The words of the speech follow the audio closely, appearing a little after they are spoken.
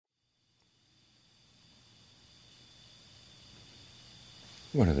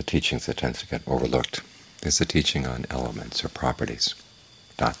One of the teachings that tends to get overlooked is the teaching on elements or properties,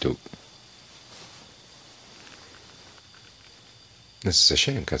 dhatu. This is a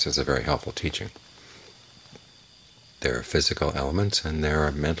shame because it's a very helpful teaching. There are physical elements and there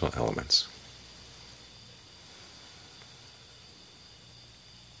are mental elements.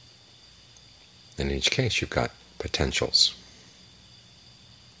 In each case you've got potentials.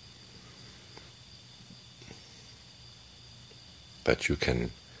 That you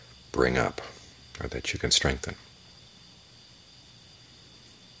can bring up, or that you can strengthen.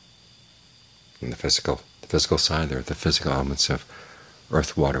 In the physical side, there are the physical elements of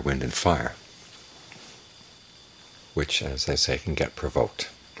earth, water, wind, and fire, which, as they say, can get provoked.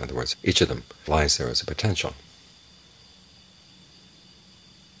 In other words, each of them lies there as a potential.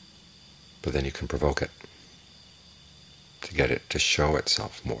 But then you can provoke it, to get it to show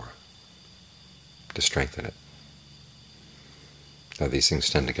itself more, to strengthen it. Now, these things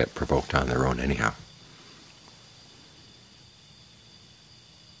tend to get provoked on their own anyhow,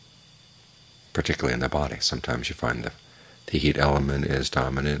 particularly in the body. Sometimes you find the heat element is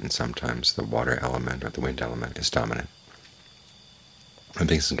dominant, and sometimes the water element or the wind element is dominant, and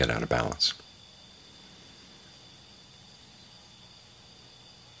things can get out of balance.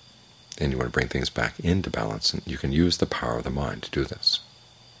 Then you want to bring things back into balance, and you can use the power of the mind to do this.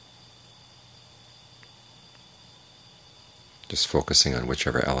 Just focusing on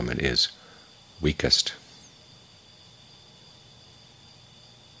whichever element is weakest,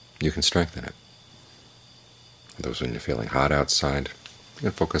 you can strengthen it. Those when you're feeling hot outside, you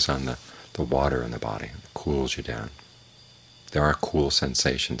can focus on the water in the body. It cools you down. There are cool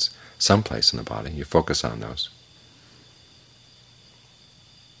sensations someplace in the body. You focus on those.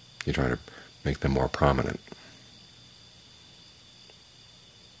 You try to make them more prominent.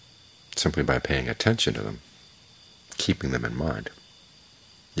 Simply by paying attention to them, keeping them in mind,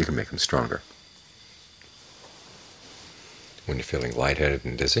 you can make them stronger. When you're feeling lightheaded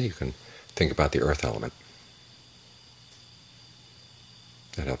and dizzy, you can think about the earth element.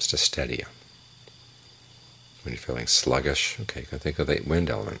 That helps to steady you. When you're feeling sluggish, okay, you can think of the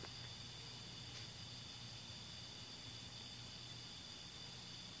wind element.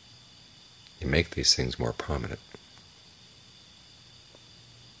 You make these things more prominent.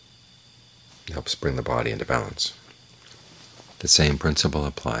 It helps bring the body into balance. The same principle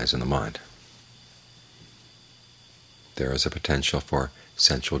applies in the mind. There is a potential for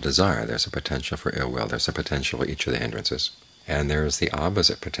sensual desire. There's a potential for ill will. There's a potential for each of the hindrances. And there is the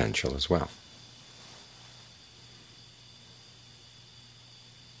opposite potential as well.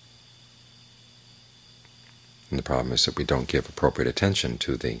 And the problem is that we don't give appropriate attention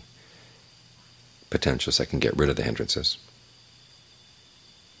to the potentials that can get rid of the hindrances.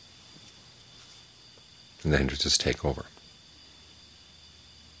 And the hindrances take over.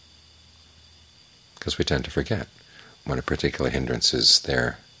 Because we tend to forget when a particular hindrance is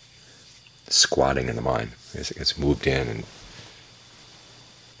there squatting in the mind, it's moved in and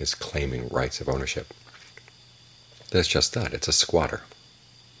is claiming rights of ownership. There's just that. It's a squatter.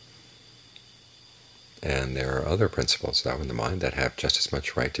 And there are other principles, though, in the mind that have just as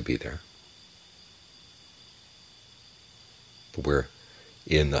much right to be there. But we're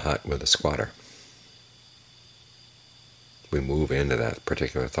in the hut with a squatter. We move into that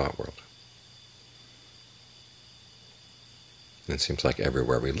particular thought world. And it seems like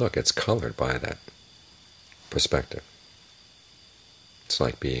everywhere we look, it's colored by that perspective. It's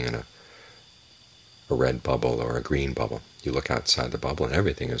like being in a red bubble or a green bubble. You look outside the bubble and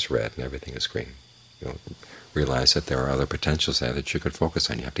everything is red and everything is green. You don't realize that there are other potentials there that you could focus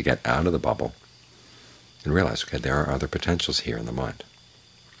on. You have to get out of the bubble and realize, okay, there are other potentials here in the mind.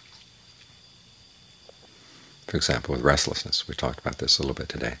 For example, with restlessness, we talked about this a little bit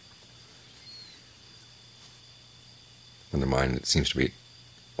today. When the mind seems to be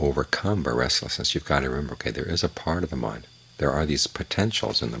overcome by restlessness, you've got to remember, okay, there is a part of the mind. There are these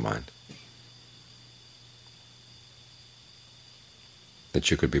potentials in the mind that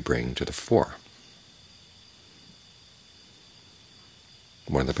you could be bringing to the fore.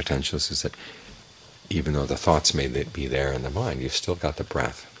 One of the potentials is that even though the thoughts may be there in the mind, you've still got the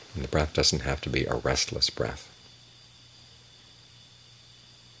breath. And the breath doesn't have to be a restless breath.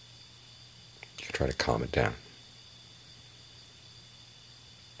 You try to calm it down.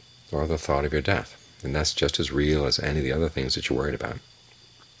 Or the thought of your death. And that's just as real as any of the other things that you're worried about.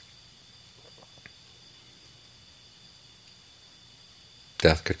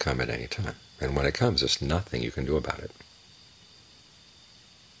 Death could come at any time. And when it comes, there's nothing you can do about it.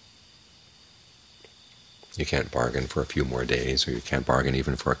 You can't bargain for a few more days, or you can't bargain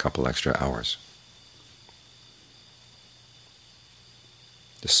even for a couple extra hours.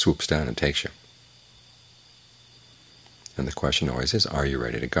 Just swoops down and takes you. And the question always is, are you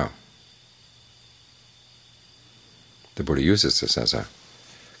ready to go? The Buddha uses this as a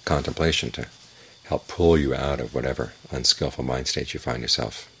contemplation to help pull you out of whatever unskillful mind state you find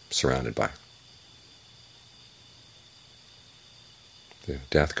yourself surrounded by.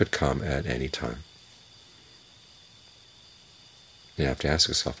 Death could come at any time. You have to ask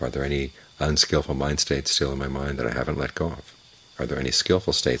yourself, are there any unskillful mind states still in my mind that I haven't let go of? Are there any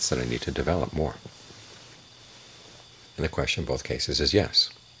skillful states that I need to develop more? And the question in both cases is yes.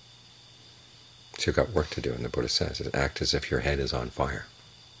 So you've got work to do, and the Buddha says, act as if your head is on fire.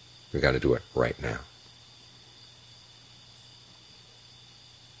 You've got to do it right now.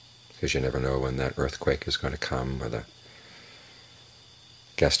 Because you never know when that earthquake is going to come, or the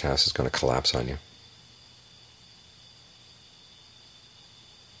guest house is going to collapse on you.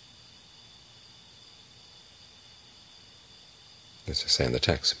 As I say in the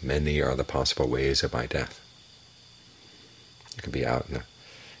text, many are the possible ways of my death. You could be out in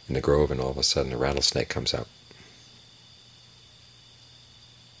the grove, and all of a sudden a rattlesnake comes out.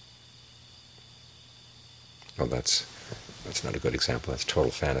 Oh, that's not a good example. That's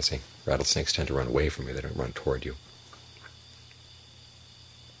total fantasy. Rattlesnakes tend to run away from you. They don't run toward you.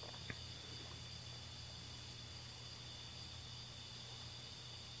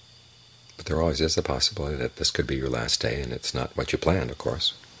 But there always is the possibility that this could be your last day, and it's not what you planned, of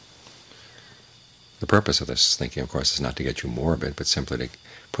course. The purpose of this thinking, of course, is not to get you morbid, but simply to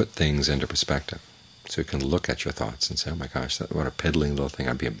put things into perspective. So you can look at your thoughts and say, oh my gosh, what a piddling little thing.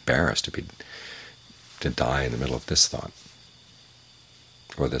 I'd be embarrassed to die in the middle of this thought,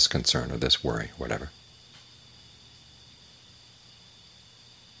 or this concern, or this worry, whatever.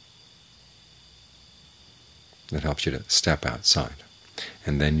 That helps you to step outside.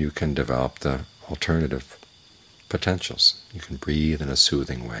 And then you can develop the alternative potentials. You can breathe in a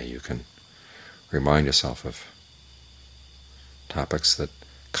soothing way. You can remind yourself of topics that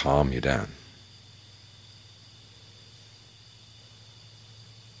calm you down.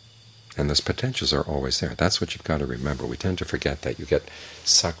 And those potentials are always there. That's what you've got to remember. We tend to forget that. You get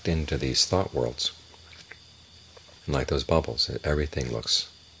sucked into these thought worlds. And like those bubbles, everything looks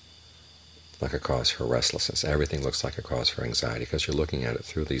like a cause for restlessness. Everything looks like a cause for anxiety because you're looking at it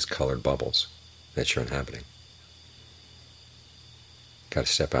through these colored bubbles that you're inhabiting. You've got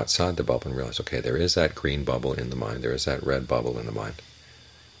to step outside the bubble and realize, okay, there is that green bubble in the mind, there is that red bubble in the mind,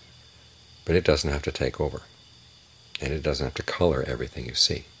 but it doesn't have to take over, and it doesn't have to color everything you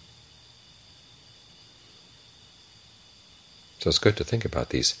see. So it's good to think about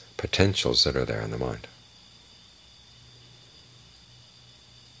these potentials that are there in the mind.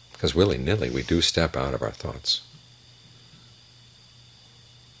 Because willy-nilly we do step out of our thoughts.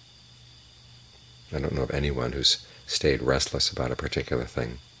 I don't know of anyone who's stayed restless about a particular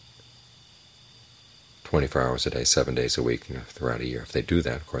thing 24 hours a day, 7 days a week, throughout a year. If they do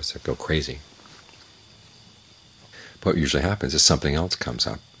that, of course, they'll go crazy. But what usually happens is something else comes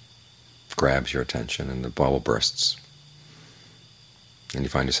up, grabs your attention, and the bubble bursts. And you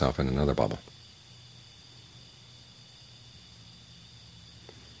find yourself in another bubble.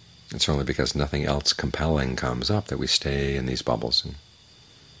 It's only because nothing else compelling comes up that we stay in these bubbles and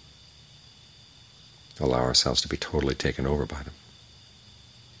allow ourselves to be totally taken over by them.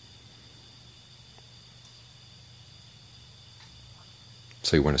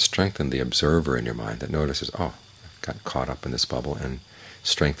 So you want to strengthen the observer in your mind that notices, oh, I've gotten caught up in this bubble, and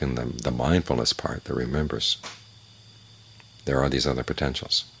strengthen the mindfulness part that remembers there are these other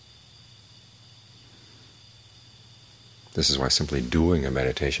potentials. This is why simply doing a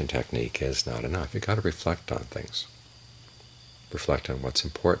meditation technique is not enough. You've got to reflect on things. Reflect on what's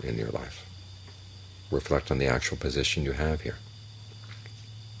important in your life. Reflect on the actual position you have here.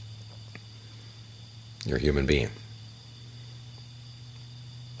 You're a human being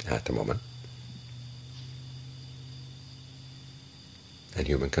at the moment. And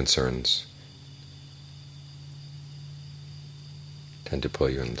human concerns tend to pull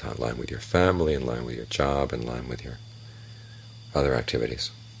you in line with your family, in line with your job, in line with your other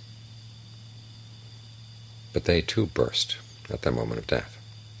activities. But they too burst at the moment of death.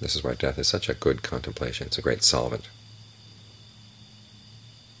 This is why death is such a good contemplation. It's a great solvent.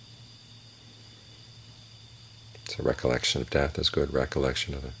 So recollection of death is good.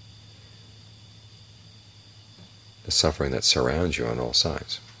 Recollection of the suffering that surrounds you on all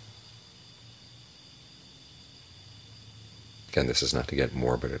sides. Again, this is not to get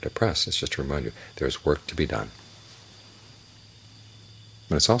morbid or depressed. It's just to remind you there's work to be done.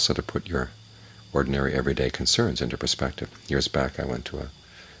 But it's also to put your ordinary everyday concerns into perspective. Years back I went to a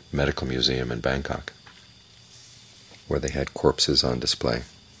medical museum in Bangkok where they had corpses on display.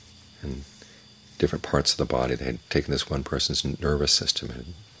 and different parts of the body. They had taken this one person's nervous system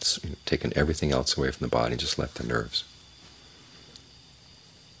and taken everything else away from the body and just left the nerves.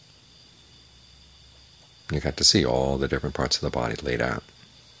 And you got to see all the different parts of the body laid out.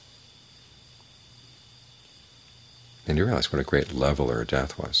 And you realize what a great leveler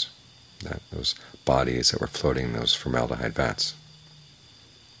death was, that those bodies that were floating in those formaldehyde vats,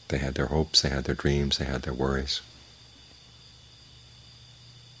 they had their hopes, they had their dreams, they had their worries.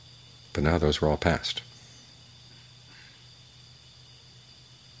 But now those were all past.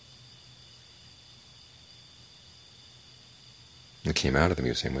 I came out of the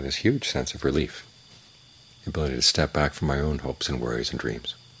museum with this huge sense of relief, the ability to step back from my own hopes and worries and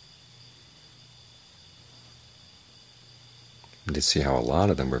dreams, and to see how a lot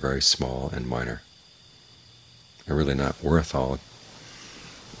of them were very small and minor, and really not worth all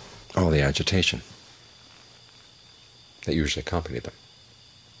the agitation that usually accompanied them.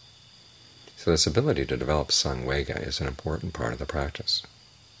 So this ability to develop samvega is an important part of the practice.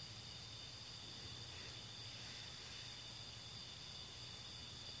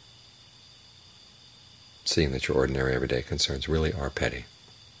 Seeing that your ordinary everyday concerns really are petty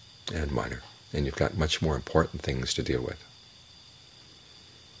and minor, and you've got much more important things to deal with.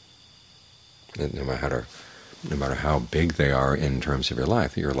 And no matter how big they are in terms of your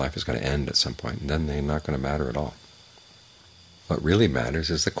life is going to end at some point, and then they're not going to matter at all. What really matters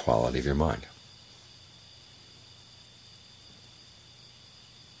is the quality of your mind.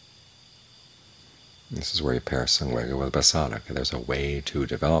 This is where you pair samvega with basada. There's a way to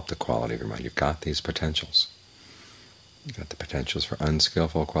develop the quality of your mind. You've got these potentials. You've got the potentials for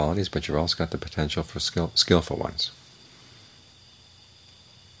unskillful qualities, but you've also got the potential for skillful ones.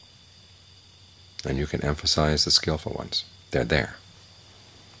 And you can emphasize the skillful ones. They're there.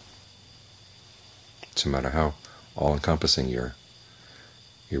 So no matter how all-encompassing your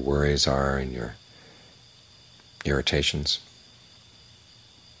worries are and your irritations,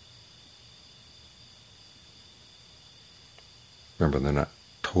 remember, they're not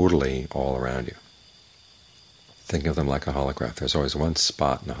totally all around you. Think of them like a holograph. There's always one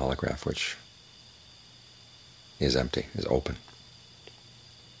spot in the holograph which is empty, is open.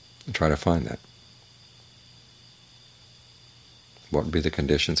 And try to find that. What would be the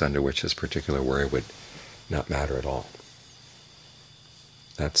conditions under which this particular worry would not matter at all?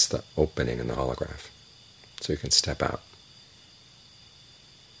 That's the opening in the holograph, so you can step out.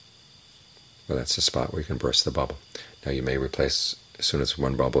 Well, that's the spot where you can burst the bubble. Now you may replace, as soon as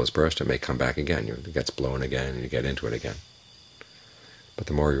one bubble is burst, it may come back again. It gets blown again, and you get into it again. But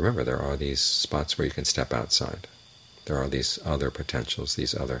the more you remember, there are these spots where you can step outside. There are these other potentials,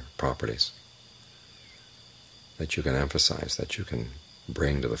 these other properties that you can emphasize, that you can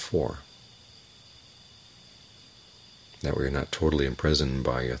bring to the fore. That way you're not totally imprisoned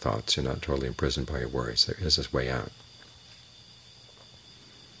by your thoughts, you're not totally imprisoned by your worries. There is this way out.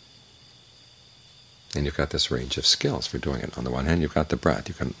 And you've got this range of skills for doing it. On the one hand, you've got the breath.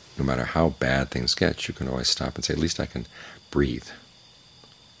 You can, no matter how bad things get, you can always stop and say, at least I can breathe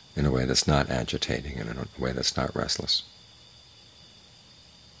in a way that's not agitating and in a way that's not restless.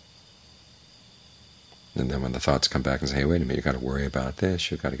 And then when the thoughts come back and say, hey, wait a minute, you've got to worry about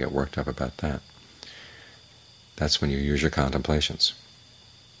this, you've got to get worked up about that, that's when you use your contemplations.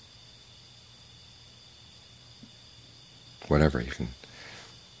 Whatever you can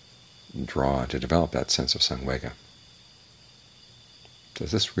draw to develop that sense of samvega. So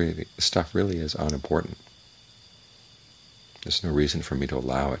this stuff really is unimportant. There's no reason for me to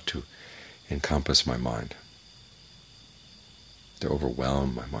allow it to encompass my mind, to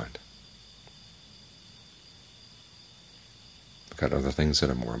overwhelm my mind. I've got other things that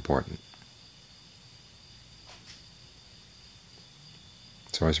are more important.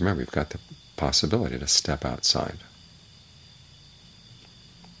 So always remember, you've got the possibility to step outside.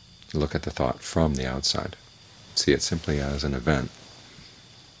 Look at the thought from the outside. See it simply as an event,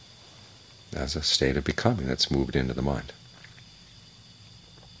 as a state of becoming that's moved into the mind.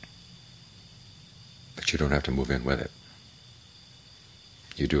 But you don't have to move in with it.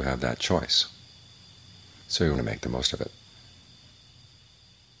 You do have that choice. So you want to make the most of it.